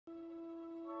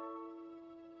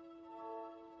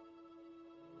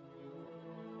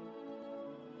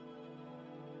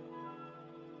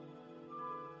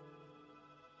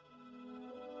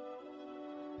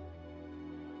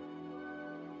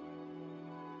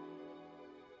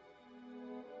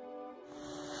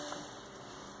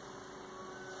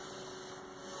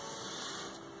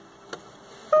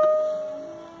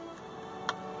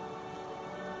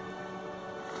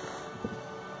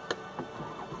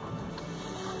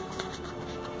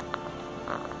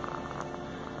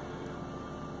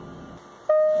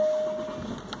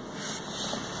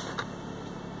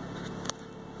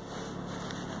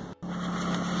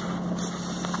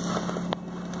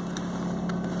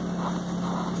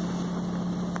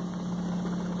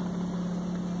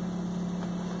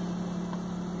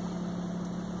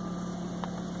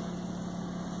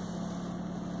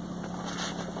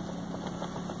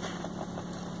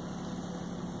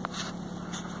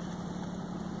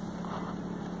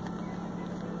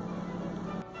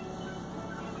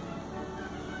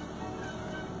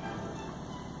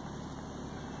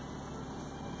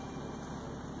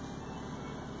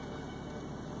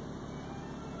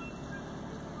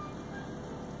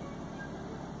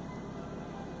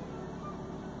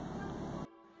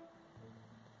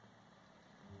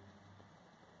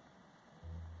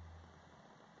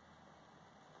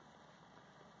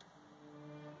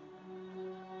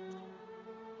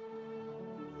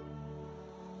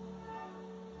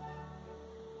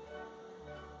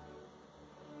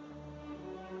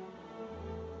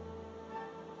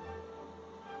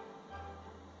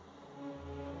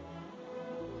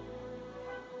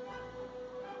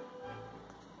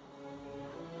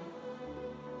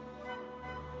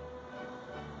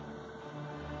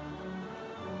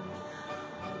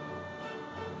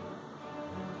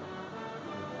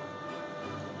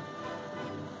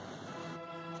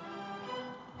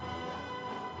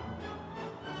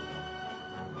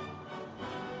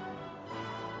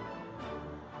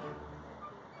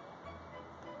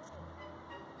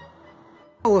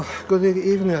Well, good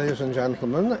evening, ladies and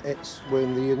gentlemen. We're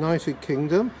in the United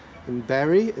Kingdom, in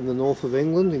Bury, in the north of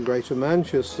England, in Greater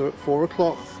Manchester, at 4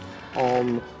 o'clock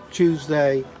on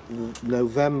Tuesday,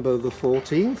 November the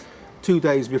 14th, 2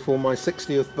 days before my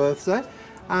 60th birthday.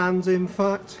 And in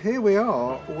fact, here we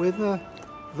are with a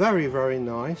very, very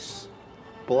nice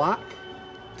black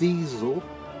diesel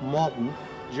modern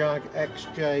Jag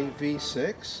XJ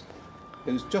V6,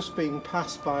 who's just been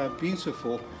passed by a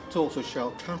beautiful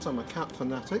tortoiseshell cat. I'm a cat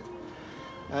fanatic.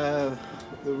 The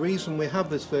reason we have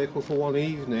this vehicle for one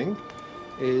evening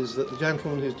is that the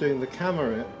gentleman who's doing the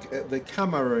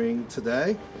cameraing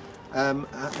today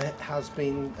has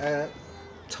been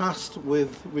tasked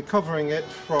with recovering it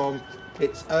from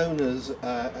its owners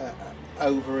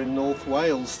over in North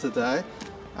Wales today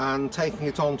and taking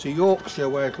it on to Yorkshire,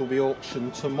 where it will be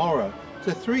auctioned tomorrow. It's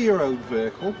a 3-year-old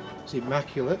vehicle. It's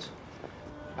immaculate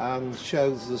and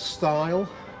shows the style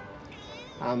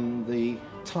and the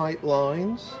tight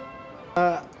lines.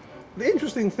 The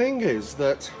interesting thing is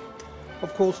that,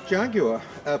 of course, Jaguar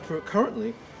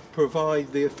currently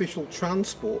provide the official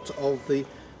transport of the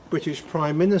British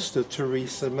Prime Minister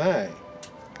Theresa May,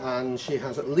 and she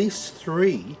has at least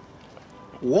 3,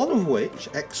 one of which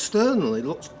externally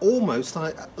looks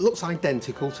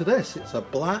identical to this. It's a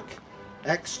black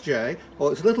XJ, well,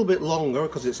 it's a little bit longer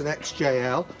because it's an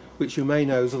XJL, which you may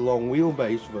know is a long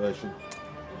wheelbase version.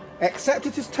 Except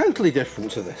it is totally different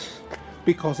to this,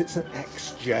 because it's an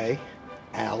XJL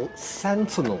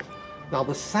Sentinel. Now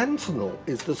the Sentinel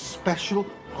is the special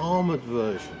armoured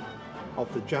version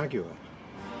of the Jaguar.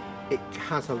 It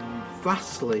has a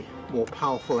vastly more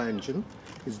powerful engine,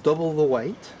 it's double the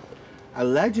weight,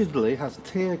 allegedly has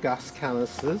tear gas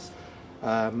canisters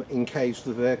in case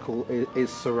the vehicle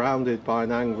is surrounded by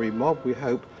an angry mob. We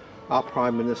hope our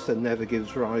Prime Minister never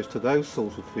gives rise to those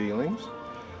sorts of feelings.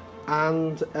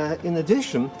 And in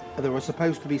addition, there are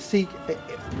supposed to be secret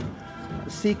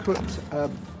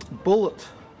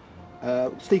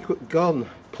gun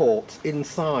ports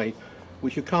inside,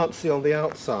 which you can't see on the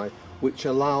outside, which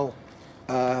allow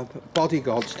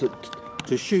bodyguards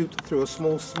to shoot through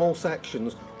small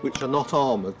sections which are not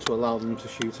armoured, to allow them to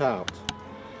shoot out.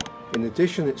 In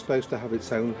addition, it's supposed to have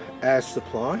its own air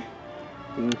supply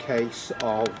in case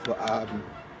of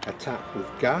attack with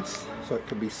gas, so it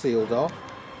can be sealed off.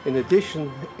 In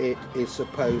addition, it is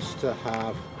supposed to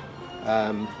have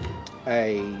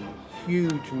a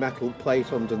huge metal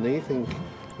plate underneath in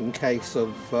case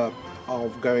of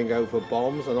going over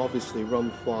bombs, and obviously run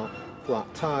flat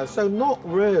tyres. So not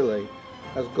really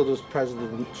as good as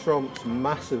President Trump's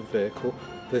massive vehicle,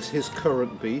 his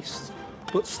current beast,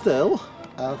 but still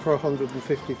for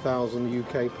 150,000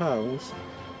 UK pounds,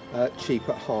 cheap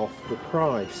at half the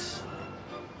price.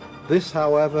 This,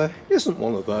 however, isn't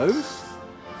one of those.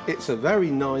 It's a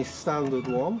very nice standard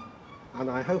one,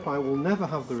 and I hope I will never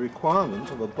have the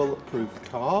requirement of a bulletproof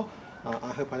car.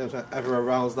 I hope I don't ever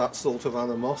arouse that sort of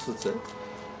animosity.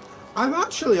 I've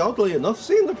actually, oddly enough,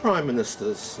 seen the Prime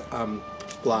Minister's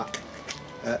black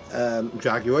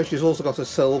Jaguar. She's also got a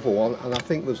silver one, and I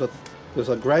think there's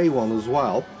a grey one as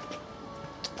well.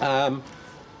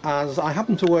 As I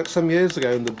happened to work some years ago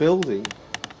in the building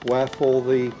where for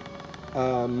the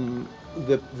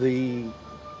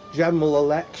general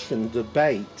election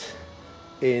debate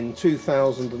in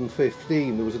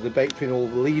 2015, there was a debate between all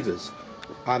the leaders,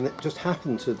 and it just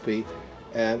happened to be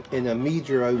in a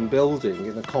media-owned building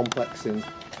in a complex in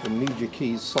Media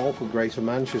Quays, Salford, Greater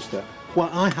Manchester, where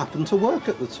I happened to work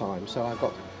at the time. So I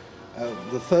got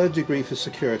the 3rd degree for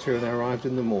security when I arrived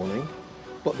in the morning,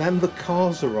 but then the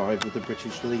cars arrived with the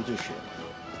British leadership,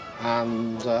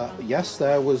 and yes,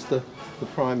 there was the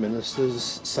Prime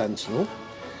Minister's Sentinel,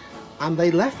 and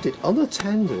they left it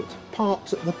unattended,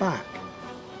 parked at the back,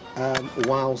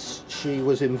 whilst she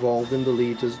was involved in the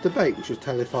leaders' debate, which was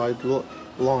televised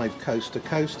live coast to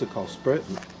coast across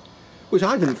Britain, which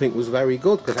I didn't think was very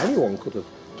good, because anyone could have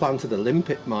planted a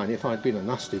limpet mine if I'd been a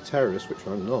nasty terrorist, which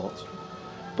I'm not.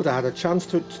 But I had a chance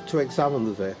to examine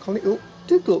the vehicle, and it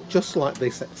did look just like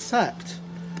this, except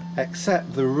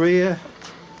the rear,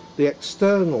 the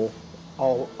external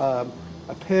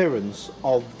appearance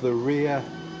of the rear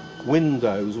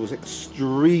windows was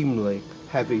extremely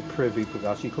heavy privy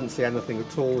glass. You couldn't see anything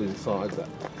at all inside there.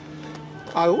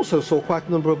 I also saw quite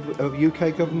a number of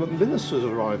UK government ministers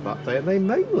arrive that day, and they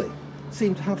mainly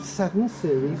seemed to have 7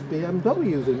 Series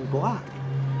BMWs in black,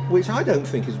 which I don't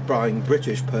think is buying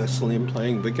British personally and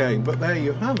playing the game, but there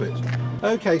you have it.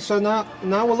 Okay, so now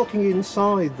we're looking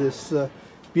inside this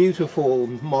beautiful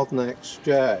modern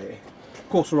XJ. Of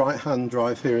course, right-hand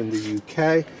drive here in the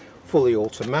UK, fully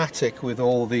automatic with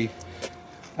all the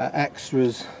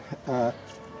extras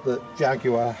that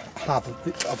Jaguar have,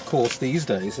 of course, these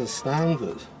days as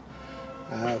standard.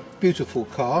 Beautiful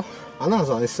car, and as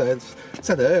I said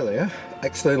earlier,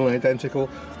 externally identical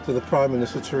to the Prime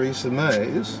Minister Theresa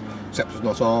May's, except it's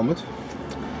not armoured.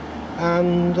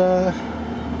 And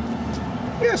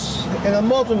yes, in a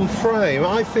modern frame,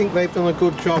 I think they've done a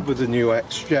good job with the new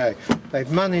XJ.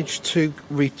 They've managed to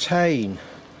retain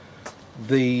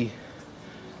the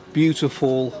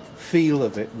beautiful feel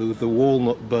of it with the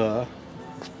walnut burr,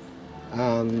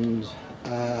 and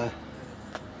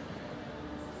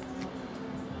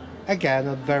again,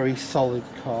 a very solid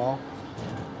car.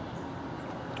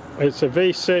 It's a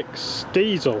V6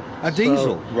 diesel. A diesel,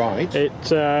 so right. It's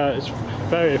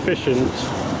very efficient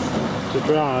to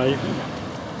drive,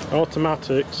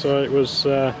 automatic, so it was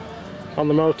on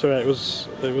the motorway it was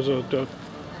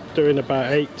doing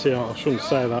about 80, or I shouldn't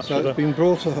say that. So it's been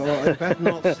brought I bet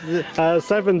not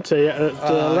 70 at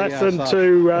less than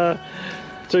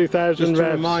 2,000 Just to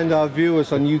revs. remind our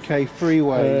viewers, on UK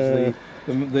freeways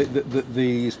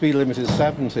the speed limit is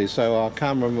 70, so our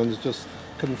cameraman has just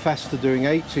confessed to doing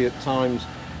 80 at times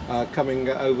coming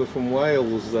over from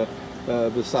Wales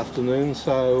this afternoon,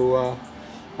 so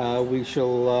we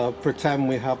shall pretend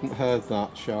we haven't heard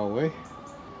that, shall we?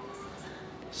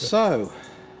 So,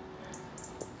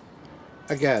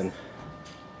 again,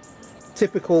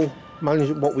 typical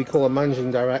what we call a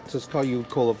managing director's car. You would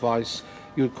call a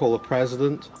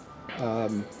president,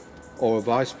 or a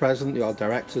vice president, your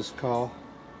director's car.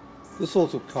 The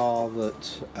sort of car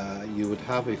that you would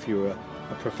have if you were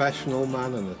a professional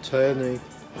man, an attorney,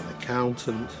 an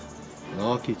accountant, an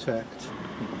architect.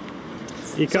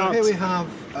 You so can't... here we have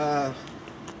a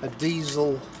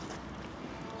diesel,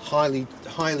 highly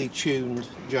tuned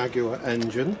Jaguar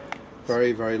engine,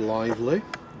 very, very lively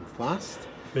and fast.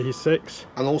 V6.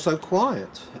 And also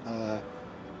quiet.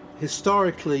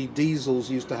 Historically, diesels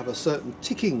used to have a certain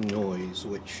ticking noise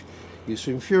which used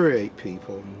to infuriate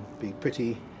people and be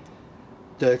pretty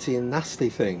dirty and nasty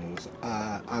things.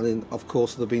 Of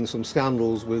course, there have been some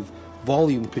scandals with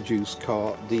volume-produced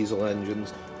diesel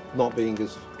engines not being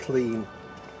as clean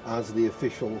as the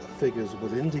official figures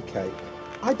would indicate.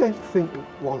 I don't think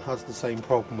one has the same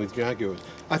problem with Jaguars.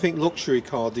 I think luxury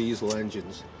car diesel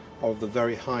engines are of the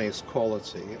very highest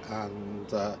quality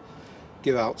and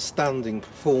give outstanding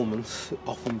performance,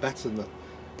 often better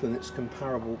than its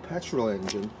comparable petrol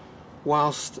engine,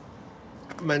 whilst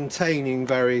maintaining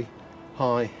very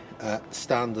high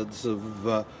standards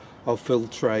of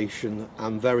filtration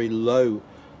and very low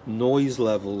noise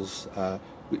levels,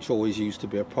 which always used to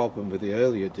be a problem with the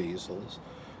earlier diesels.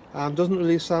 And doesn't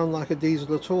really sound like a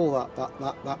diesel at all.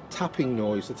 That tapping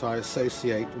noise that I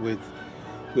associate with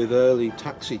early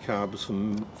taxi cabs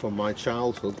from my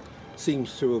childhood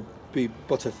seems to be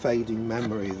but a fading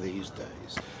memory these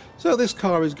days. So this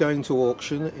car is going to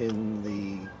auction in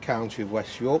the county of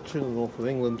West Yorkshire, in the north of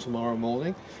England, tomorrow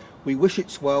morning. We wish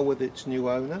it well with its new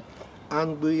owner,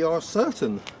 and we are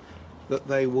certain that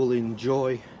they will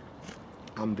enjoy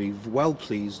and be well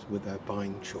pleased with their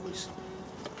buying choice.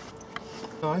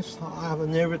 Nice, I have a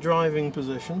nearer driving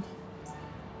position,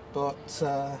 but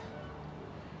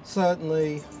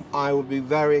certainly I would be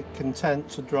very content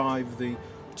to drive the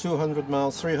 200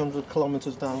 miles, 300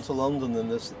 kilometres down to London in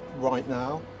this right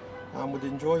now, and would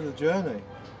enjoy the journey.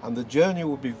 And the journey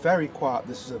would be very quiet.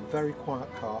 This is a very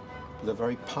quiet car, but a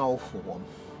very powerful one.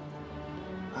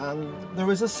 And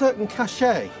there is a certain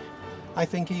cachet, I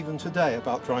think, even today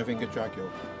about driving a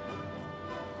Jaguar.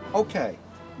 Okay,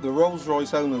 the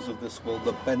Rolls-Royce owners of this world,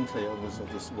 the Bentley owners of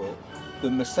this world,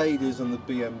 the Mercedes and the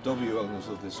BMW owners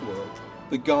of this world,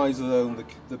 the guys that own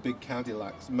the big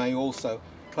Cadillacs may also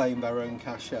claim their own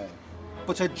cachet.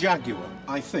 But a Jaguar,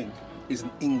 I think, is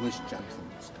an English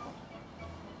gentleman's car.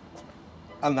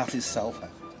 And that is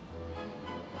self-evident.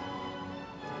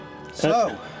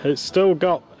 So, it's still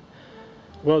got,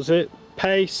 was it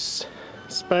pace,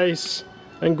 space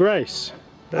and grace?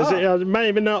 It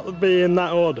maybe not be in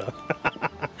that order,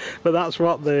 but that's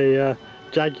what the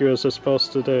Jaguars are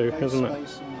supposed to do, isn't it?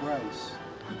 Space and grace.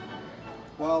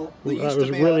 Well, there that used was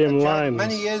to be William Lyons.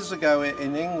 many years ago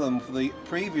in England, for the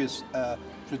previous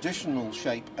traditional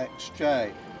shape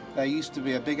XJ, there used to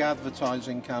be a big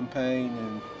advertising campaign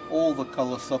in all the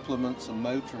colour supplements and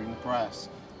motoring press,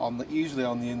 usually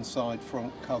on the inside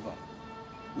front cover,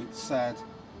 which said,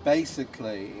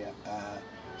 basically,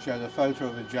 showed a photo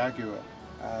of a Jaguar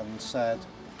and said,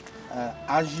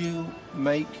 as you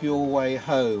make your way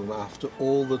home after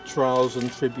all the trials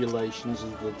and tribulations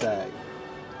of the day,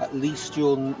 at least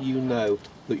you know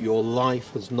that your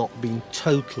life has not been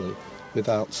totally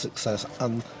without success.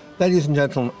 And ladies and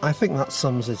gentlemen, I think that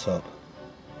sums it up.